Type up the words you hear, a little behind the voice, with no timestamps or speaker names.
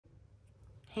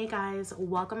Hey guys,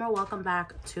 welcome or welcome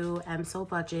back to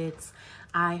EmsoBudgets.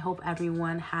 I hope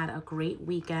everyone had a great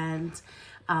weekend.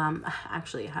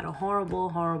 Actually, I had a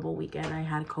horrible weekend. I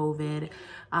had COVID,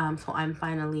 so I'm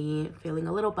finally feeling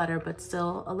a little better, but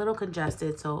still a little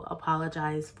congested, so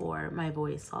apologize for my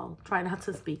voice. I'll try not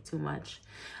to speak too much.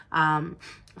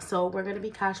 So we're going to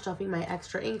be cash stuffing my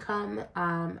extra income,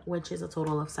 which is a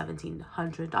total of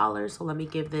 $1,700. So let me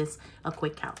give this a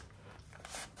quick count.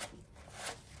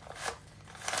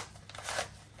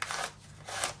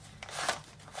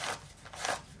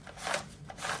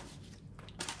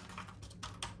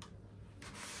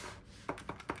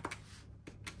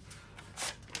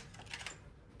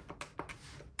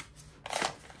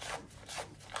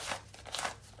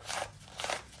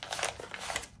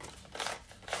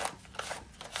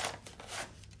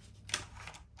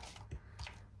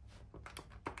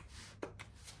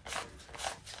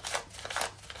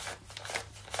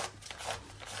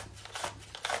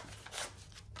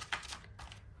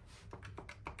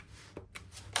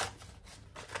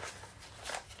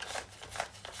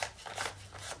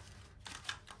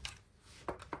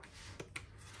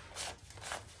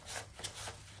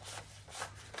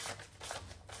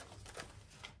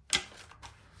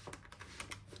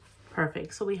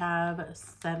 Perfect. So we have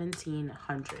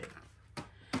 1,700.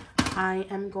 I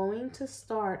am going to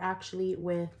start actually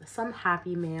with some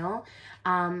Happy Mail.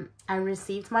 I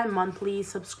received my monthly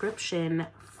subscription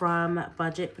from the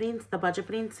Budget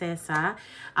Princesa.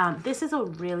 This is a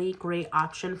really great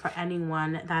option for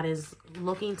anyone that is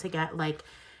looking to get like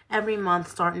every month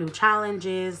start new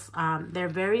challenges. They're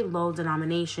very low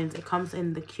denominations. It comes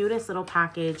in the cutest little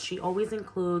package. She always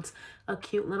includes a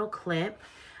cute little clip.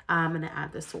 I'm going to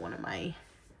add this to one of my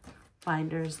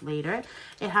binders later.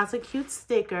 It has a cute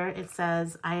sticker. It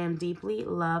says, "I am deeply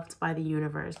loved by the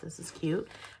universe." This is cute.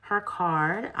 Her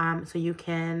card. So you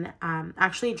can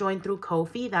actually join through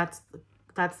Ko-fi. That's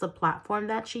the platform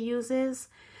that she uses.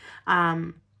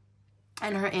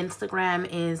 And her Instagram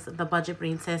is the Budget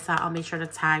Princesa. I'll make sure to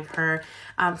tag her.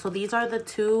 So these are the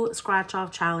two scratch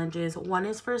off challenges. One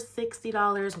is for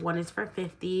 $60. One is for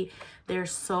 $50. They're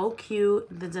so cute.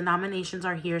 The denominations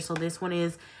are here. So this one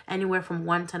is anywhere from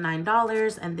 $1 to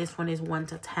 $9. And this one is $1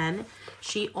 to $10.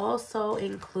 She also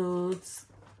includes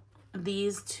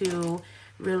these two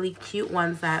really cute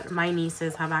ones that my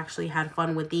nieces have actually had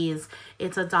fun with these.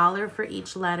 It's $1 for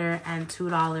each letter and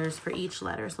 $2 for each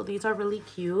letter. So these are really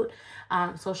cute.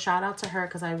 So shout out to her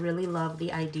because I really love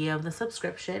the idea of the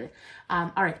subscription.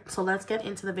 All right, so let's get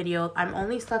into the video. I'm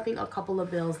only stuffing a couple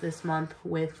of bills this month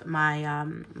with my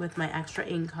extra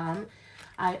income.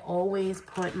 I always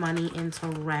put money into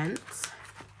rent,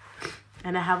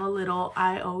 and I have a little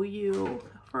IOU.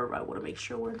 I want to make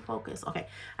sure we're in focus. Okay,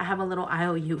 I have a little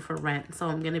IOU for rent. So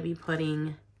I'm going to be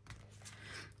putting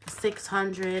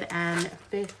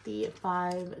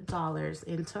 $655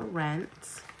 into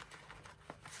rent.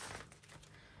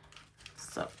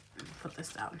 So put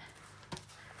this down.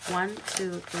 1,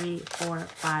 2, 3, 4,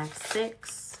 5,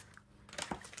 6.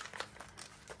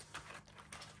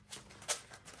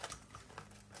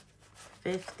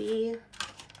 $50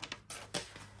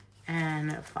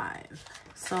 and $5.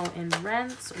 So in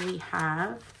rent, we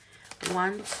have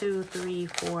 1, 2, 3,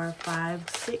 4, 5,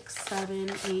 6, 7,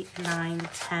 8, 9,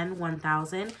 10,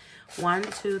 1,000. 1,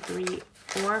 2, 3,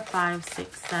 4, 5,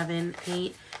 6, 7,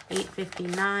 8,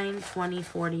 859, 20,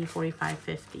 40, 45,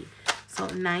 50. So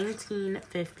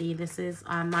 $19.50. This is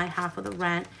my half of the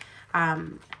rent.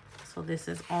 So this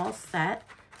is all set.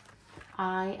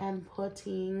 I am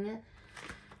putting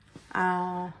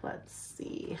let's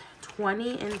see,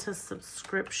 20 into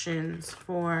subscriptions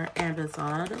for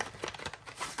Amazon.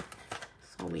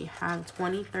 So we have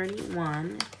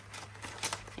 2031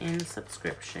 in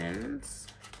subscriptions,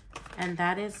 and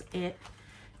that is it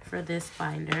for this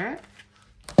binder.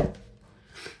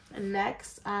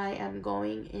 Next, I am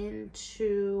going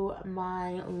into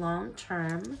my long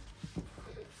term,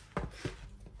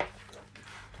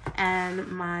 and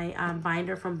my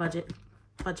binder from Budget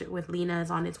with Lena is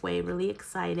on its way. Really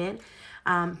excited.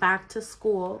 Back to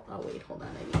school. Oh wait, hold on.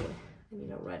 I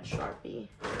need a red Sharpie.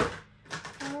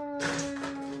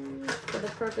 For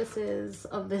the purposes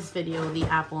of this video, the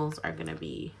apples are gonna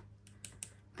be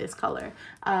this color.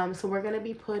 So we're gonna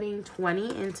be putting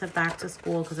 20 into back to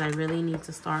school because I really need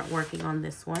to start working on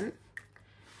this one.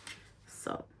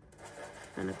 So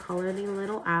I'm gonna color the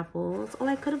little apples. Oh,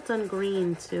 I could have done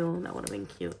green too. That would have been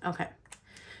cute. Okay,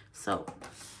 so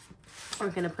we're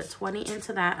going to put 20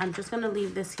 into that. I'm just going to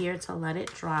leave this here to let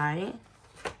it dry.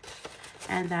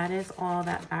 And that is all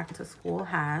that back to school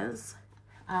has.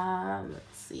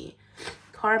 Let's see.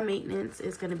 Car maintenance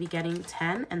is going to be getting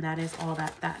 10, and that is all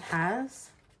that has.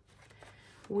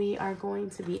 we are going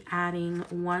to be adding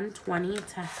 120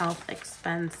 to health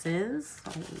expenses.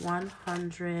 So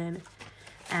 120,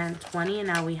 and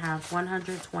now we have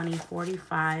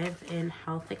 120.45 in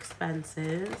health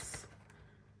expenses.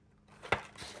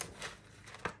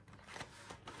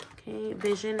 Okay,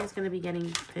 vision is going to be getting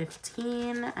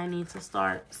 15. I need to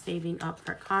start saving up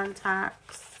for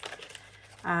contacts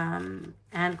and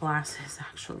glasses,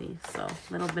 actually. So a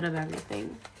little bit of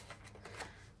everything.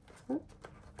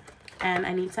 And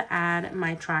I need to add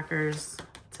my trackers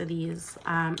to these.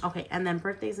 Okay, and then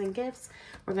birthdays and gifts,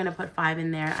 we're going to put 5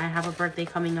 in there. I have a birthday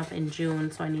coming up in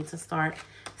June, so I need to start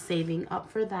saving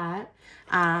up for that.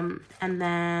 And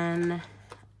then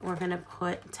we're going to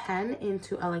put 10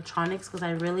 into electronics because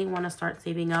I really want to start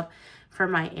saving up for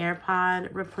my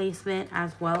AirPod replacement,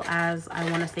 as well as I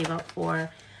want to save up for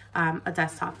a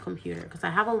desktop computer because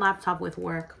I have a laptop with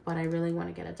work, but I really want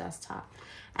to get a desktop.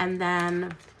 And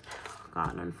then,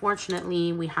 God,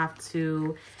 unfortunately, we have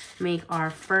to make our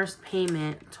first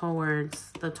payment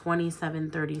towards the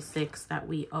 $27.36 that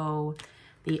we owe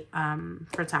the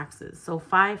for taxes. So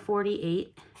 $548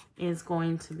 is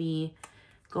going to be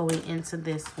going into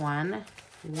this one.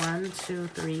 1, 2,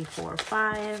 3, 4,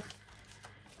 5,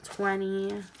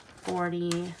 20,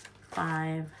 40,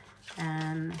 5,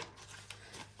 and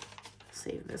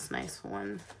save this nice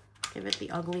one. Give it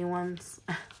the ugly ones.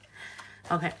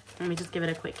 Okay, let me just give it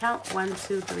a quick count. 1,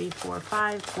 2, 3, 4,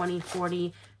 5, 20,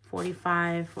 40,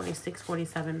 45, 46,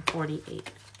 47,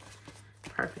 48.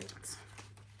 Perfect.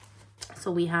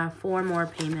 So we have 4 more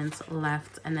payments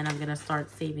left, and then I'm going to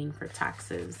start saving for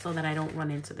taxes so that I don't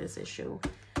run into this issue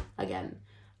again.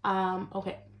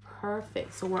 Okay,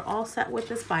 perfect. So we're all set with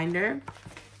this binder.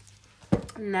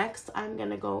 Next, I'm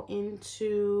going to go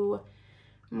into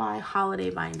my holiday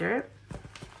binder.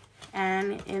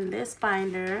 And in this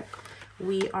binder,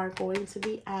 we are going to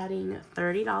be adding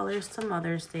 $30 to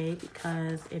Mother's Day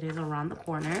because it is around the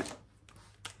corner.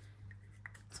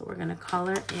 So we're going to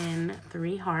color in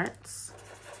 3 hearts.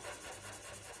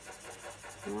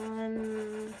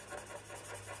 1,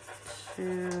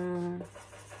 2,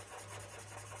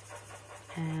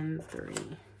 and 3.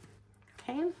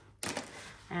 Okay.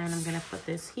 And I'm going to put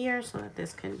this here so that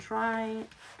this can dry.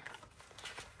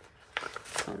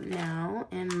 So now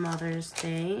in Mother's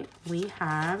Day, we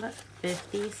have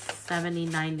 50, 70,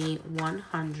 90,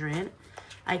 100.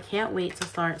 I can't wait to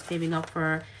start saving up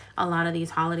for a lot of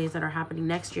these holidays that are happening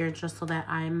next year, just so that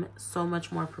I'm so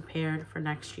much more prepared for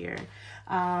next year.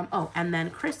 Oh, and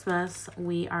then Christmas,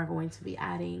 we are going to be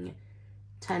adding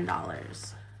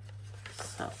 $10.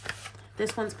 So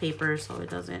this one's paper, so it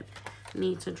doesn't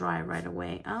need to dry right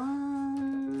away.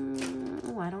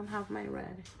 Oh, I don't have my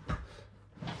red.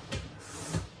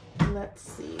 Let's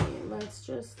see. Let's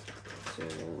just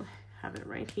have it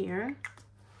right here. I'm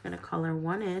gonna color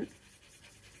 1 in.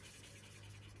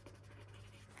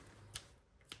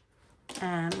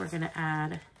 And we're gonna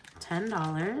add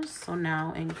 $10. So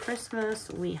now in Christmas,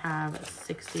 we have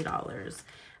 $60.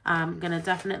 I'm gonna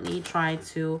definitely try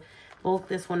to bulk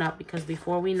this one up because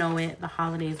before we know it, the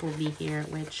holidays will be here,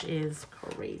 which is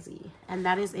crazy. And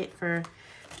that is it for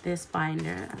this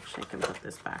binder. Actually, I can put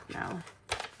this back now.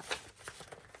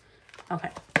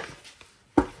 Okay.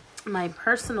 My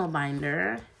personal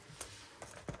binder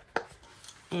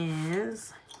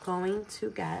is going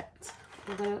to get,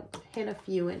 we're going to hit a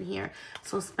few in here.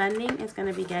 So spending is going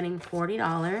to be getting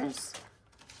 $40.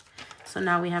 So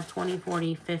now we have 20,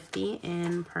 40, 50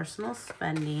 in personal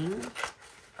spending.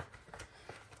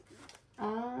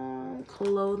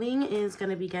 Clothing is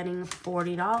going to be getting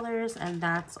 $40, and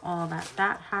that's all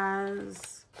that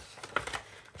has.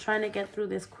 Trying to get through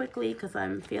this quickly because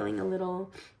I'm feeling a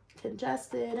little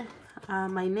congested.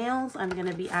 My nails, I'm going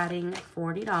to be adding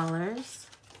 $40.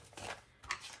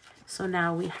 So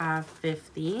now we have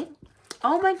 50.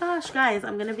 Oh my gosh, guys,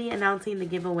 I'm going to be announcing the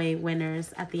giveaway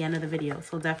winners at the end of the video.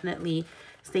 So definitely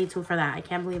stay tuned for that. I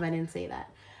can't believe I didn't say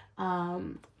that.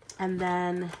 And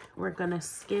then we're going to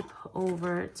skip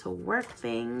over to work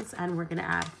things, and we're going to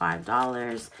add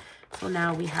 $5. So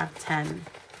now we have 10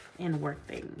 in work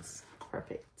things.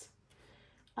 Perfect.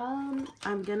 I'm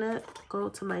going to go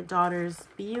to my daughter's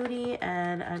beauty,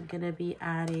 and I'm going to be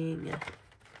adding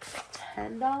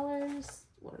 $10.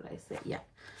 What did I say? Yeah,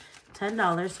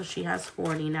 $10. So she has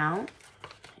 40 now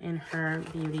in her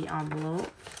beauty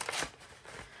envelope.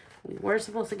 We were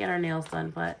supposed to get our nails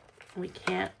done, but we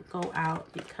can't go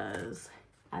out because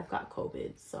I've got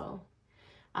COVID. So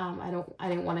I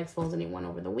didn't want to expose anyone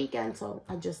over the weekend, so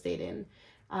I just stayed in.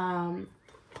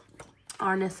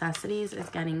 Our necessities is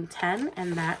getting 10,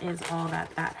 and that is all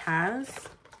that has.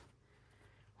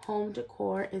 Home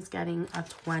decor is getting a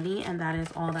 20, and that is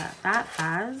all that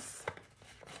has.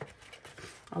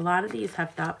 A lot of these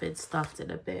have not been stuffed in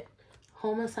a bit.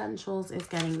 Home Essentials is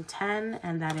getting 10,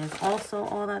 and that is also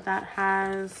all that that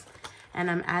has. And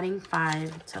I'm adding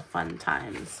 5 to Fun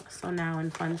Times. So now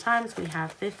in Fun Times, we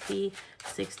have 50,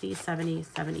 60, 70,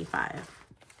 75.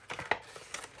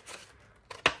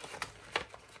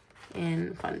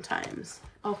 In Fun Times.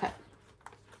 Okay.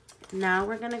 Now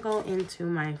we're going to go into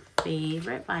my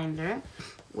favorite binder,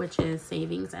 which is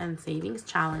Savings and Savings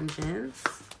Challenges.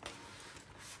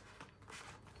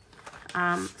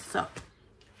 So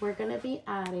we're going to be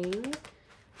adding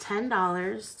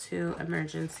 $10 to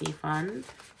Emergency Fund.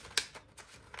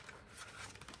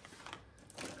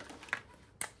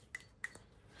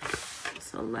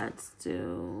 So let's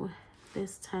do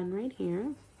this 10 right here.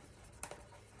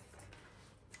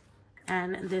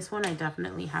 And this one I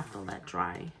definitely have to let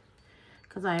dry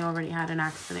because I already had an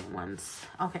accident once.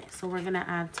 Okay, so we're going to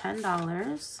add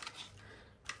 $10.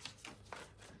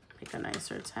 Pick a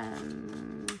nicer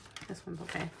 10. This one's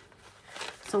okay.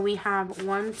 So we have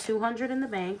 200 in the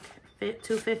bank,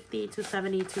 250,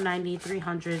 270, 290,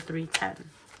 300, 310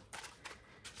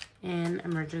 in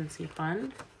Emergency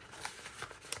Fund.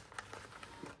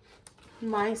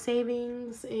 My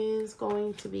savings is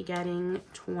going to be getting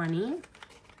 20.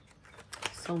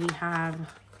 So we have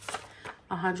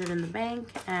 100 in the bank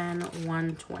and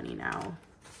 120 now.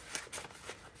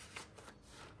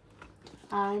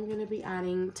 I'm going to be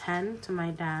adding 10 to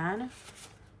my dad.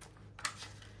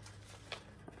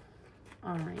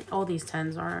 All right. All these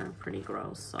 10s are pretty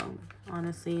gross. So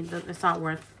honestly, it's not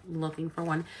worth looking for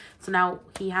one. So now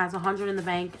he has 100 in the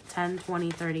bank, 10,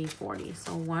 20, 30, 40.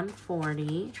 So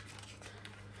 140.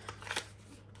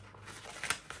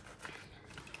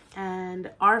 And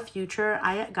our future,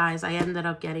 guys, I ended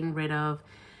up getting rid of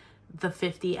the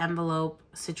 50 envelope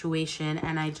situation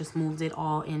and I just moved it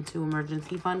all into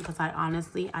Emergency Fund because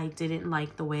I didn't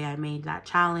like the way I made that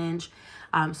challenge.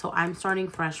 So I'm starting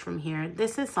fresh from here.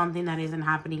 This is something that isn't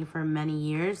happening for many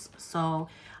years, so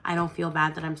I don't feel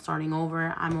bad that I'm starting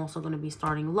over. I'm also going to be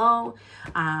starting low.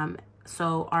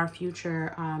 So our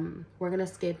future, we're going to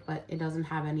skip, but it doesn't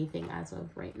have anything as of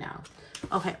right now.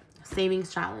 Okay.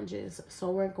 Savings challenges.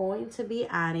 So we're going to be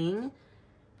adding,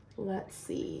 let's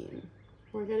see,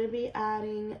 we're going to be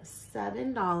adding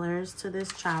 $7 to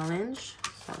this challenge.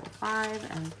 So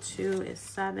 5 and 2 is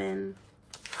 7.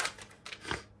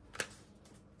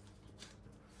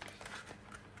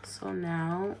 So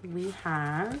now we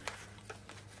have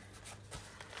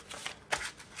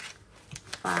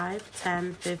 5,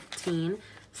 10, 15,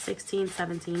 16,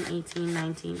 17, 18,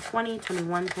 19, 20,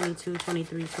 21, 22,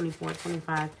 23, 24,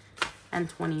 25, and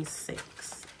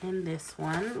 26 in this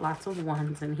one. Lots of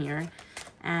ones in here.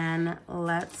 And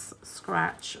let's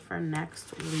scratch for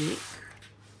next week.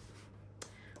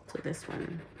 So this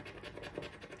one.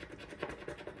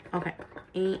 Okay,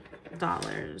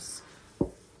 $8.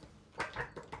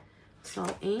 So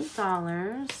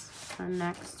 $8 for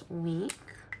next week.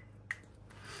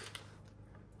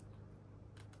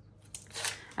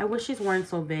 I wish these weren't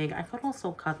so big. I could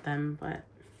also cut them, but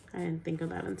I didn't think of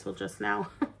that until just now.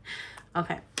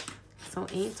 Okay, so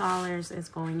 $8 is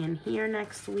going in here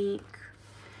next week.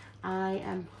 I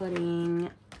am putting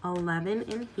 11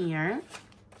 in here.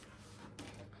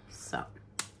 So,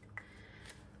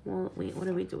 well, wait, what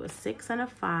do we do? A 6 and a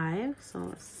 5.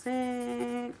 So a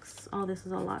 6. Oh, this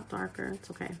is a lot darker.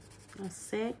 It's okay. A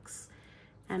 6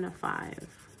 and a 5.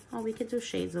 Oh, we could do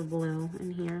shades of blue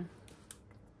in here.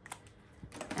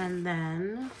 And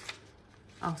then,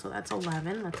 oh, so that's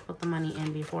 11. Let's put the money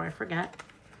in before I forget.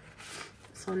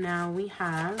 So now we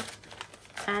have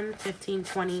 10, 15,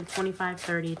 20, 25,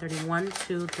 30, 31,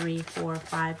 2, 3, 4,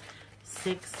 5,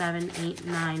 6, 7, 8,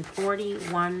 9, 40.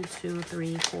 1, 2,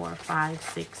 3, 4, 5,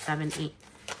 6, 7, 8.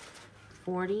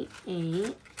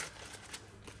 48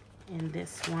 in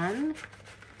this one.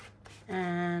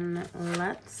 And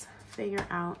let's figure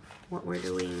out what we're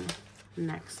doing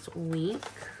next week.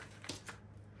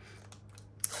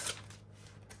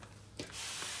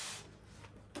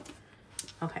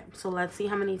 Okay, so let's see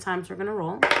how many times we're gonna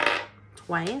roll.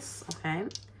 Twice, okay.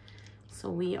 So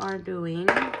we are doing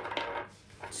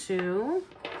 2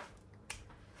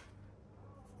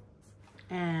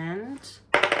 and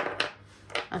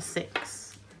a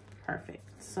 6. Perfect.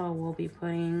 So we'll be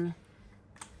putting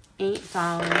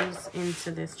 $8 into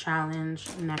this challenge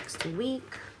next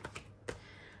week.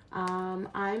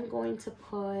 I'm going to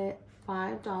put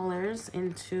 $5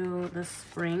 into the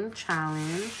spring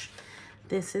challenge.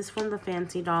 This is from the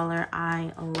Fancy Dollar.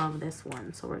 I love this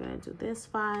one. So we're going to do this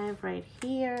 5 right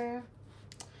here.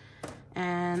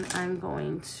 And I'm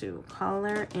going to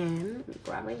color in,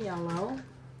 grab a yellow.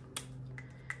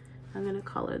 I'm going to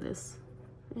color this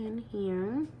in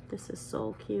here. This is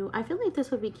so cute. I feel like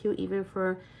this would be cute even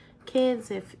for kids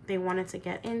if they wanted to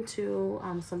get into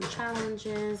some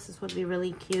challenges. This would be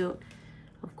really cute.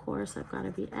 Of course, I've got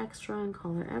to be extra and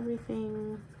color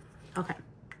everything. Okay,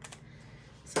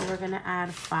 so we're gonna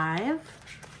add 5,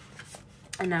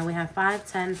 and now we have 5,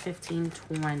 10, 15,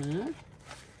 20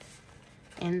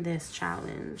 in this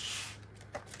challenge.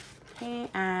 Okay,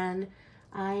 and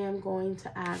I am going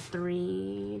to add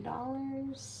 $3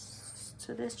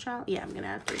 to this challenge. Yeah, I'm gonna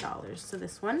add $3 to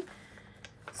this one.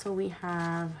 So we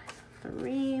have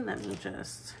 3. Let me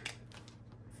just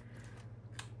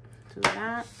do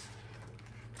that.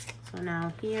 So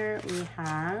now here we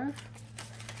have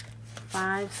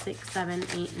 5, 6, 7,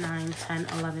 8, 9, 10,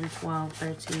 11, 12,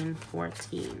 13,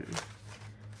 14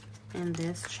 in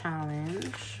this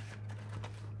challenge.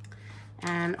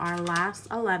 And our last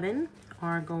 11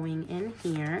 are going in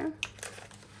here.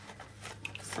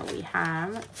 So we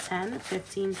have 10,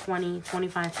 15, 20,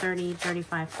 25, 30,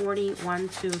 35, 40, 1,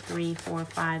 2, 3, 4,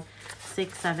 5,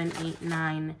 6, 7, 8,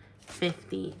 9,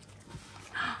 50.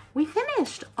 We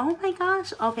finished. Oh my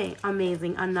gosh. Okay,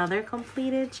 amazing. Another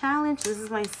completed challenge. This is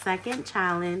my second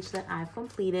challenge that I've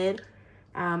completed.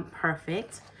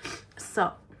 Perfect.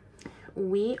 So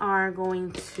we are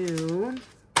going to,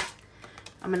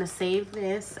 I'm going to save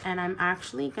this, and I'm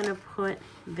actually going to put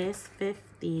this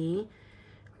 50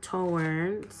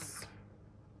 towards,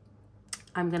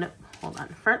 I'm going to, hold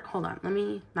on. Let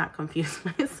me not confuse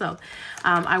myself.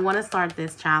 I want to start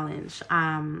this challenge.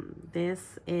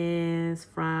 This is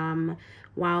from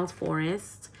Wild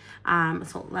Forest.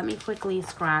 So let me quickly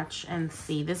scratch and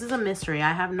see. This is a mystery.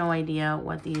 I have no idea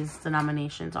what these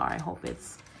denominations are. I hope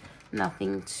it's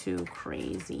nothing too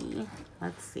crazy.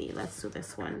 Let's see. Let's do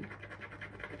this one.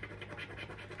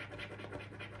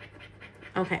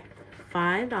 Okay.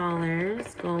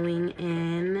 $5 going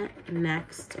in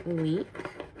next week.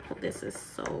 This is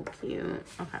so cute.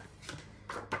 Okay.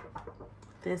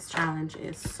 This challenge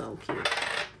is so cute.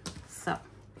 So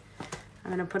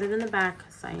I'm gonna put it in the back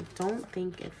because I don't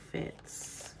think it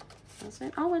fits. Does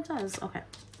it? Oh, it does. Okay.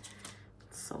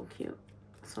 It's so cute.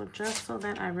 So just so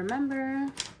that I remember,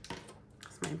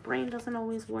 because my brain doesn't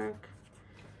always work.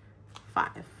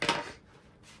 5.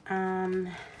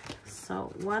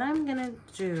 So what I'm gonna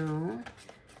do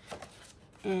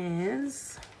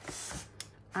is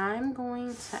I'm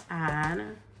going to add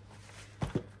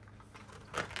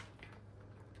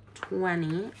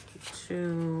 20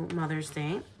 to Mother's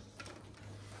Day.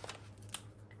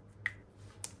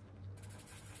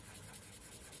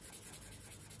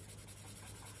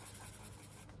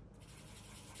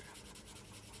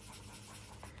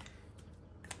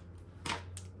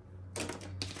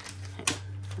 Okay.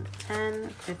 10,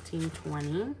 15,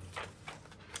 20.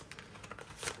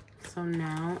 So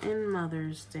now in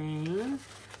Mother's Day,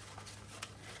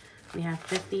 we have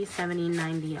 50, 70,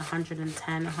 90,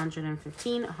 110,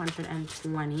 115,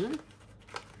 120.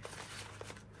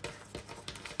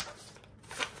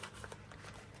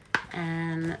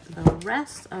 And the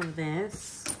rest of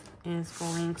this is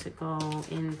going to go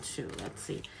into, let's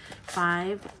see,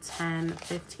 5, 10,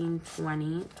 15,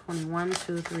 20, 21,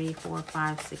 2, 3, 4,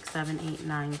 5, 6, 7, 8,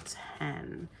 9,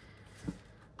 10.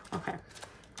 Okay.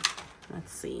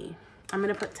 Let's see. I'm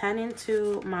going to put 10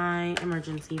 into my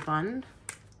emergency fund.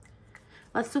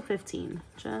 Let's do 15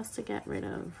 just to get rid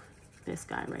of this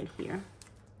guy right here.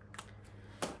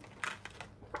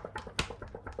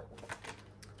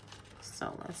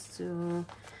 So let's do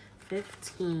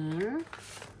 15.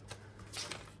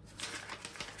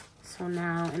 So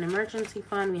now in emergency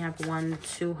fund, we have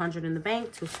 200 in the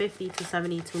bank, 250,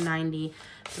 270, 290,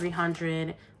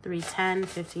 300, 310,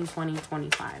 15, 20,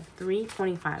 25,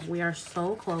 325. We are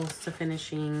so close to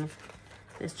finishing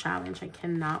this challenge. I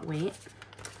cannot wait.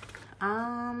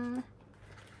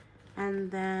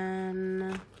 And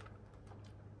then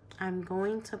I'm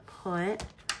going to put, let's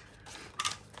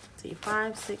see,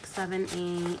 5, 6, 7,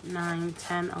 8, 9,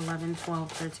 10, 11,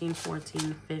 12, 13,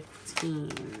 14,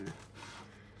 15.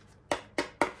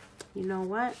 You know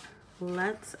what?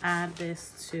 Let's add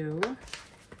this to,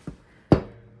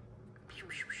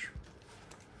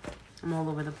 I'm all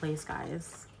over the place,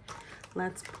 guys.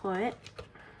 Let's put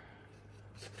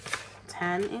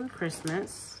 10 in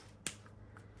Christmas.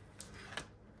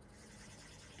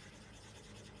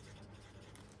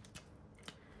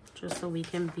 Just so we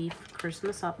can beef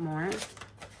Christmas up more.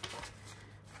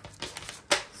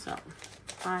 So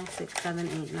 5, 6, 7,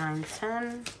 8, 9,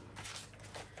 10.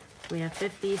 We have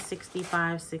 50,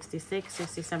 65, 66,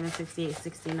 67, 68,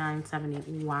 69,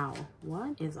 70. Wow.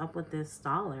 What is up with this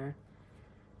dollar?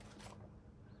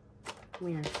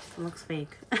 Weird. It looks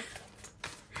fake.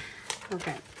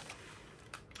 Okay.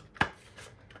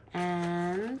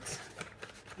 And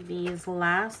these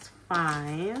last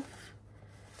 5,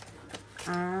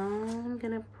 I'm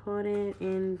gonna put it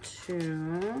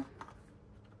into,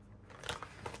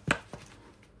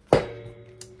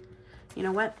 you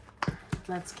know what?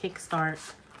 Let's kickstart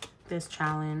this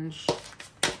challenge.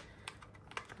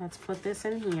 Let's put this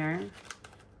in here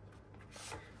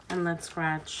and let's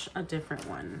scratch a different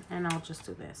one. And I'll just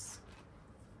do this.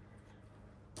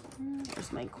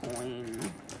 There's my coin.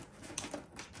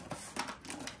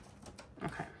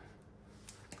 Okay.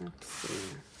 Let's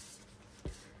see.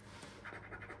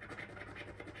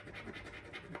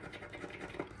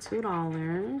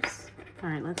 $2. All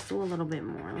right, let's do a little bit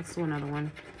more. Let's do another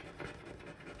one.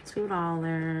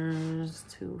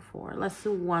 $2, 2, 4. Let's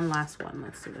do one last one.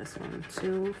 Let's do this one.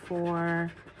 2,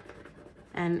 4,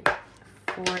 and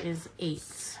 4 is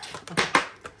 8. Okay,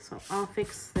 so I'll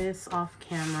fix this off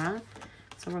camera.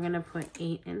 So we're gonna put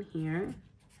 8 in here. I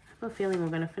have a feeling we're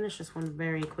gonna finish this one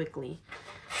very quickly.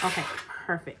 Okay,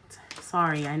 perfect.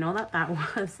 Sorry, I know that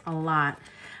was a lot.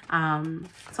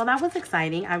 So that was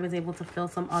exciting. I was able to fill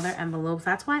some other envelopes.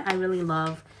 That's why I really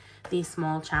love these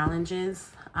small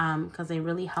challenges, because they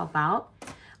really help out.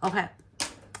 Okay,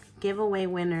 giveaway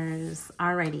winners.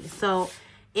 Alrighty, so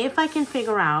if I can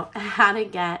figure out how to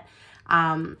get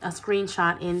a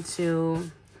screenshot into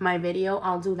my video,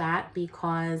 I'll do that,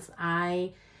 because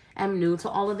I am new to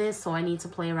all of this, so I need to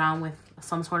play around with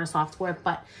some sort of software.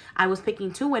 But I was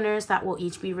picking 2 winners that will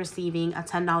each be receiving a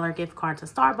 $10 gift card to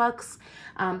Starbucks.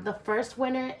 The first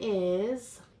winner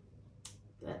is,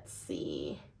 let's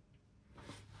see,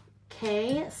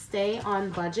 K Stay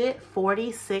on Budget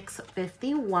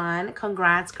 4651.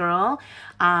 Congrats, girl.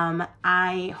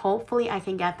 Hopefully I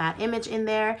can get that image in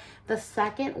there. The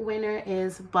second winner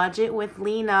is Budget with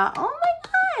Lena. Oh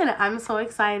my god, I'm so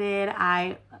excited.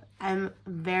 I am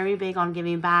very big on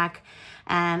giving back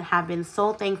and have been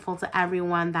so thankful to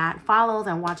everyone that follows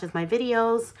and watches my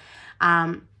videos.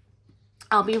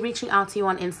 I'll be reaching out to you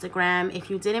on Instagram. If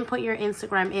you didn't put your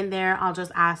Instagram in there, I'll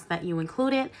just ask that you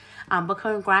include it. But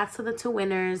congrats to the 2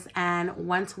 winners. And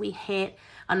once we hit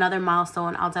another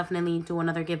milestone, I'll definitely do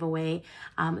another giveaway.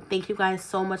 Thank you guys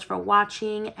so much for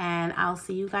watching, and I'll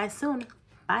see you guys soon.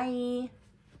 Bye.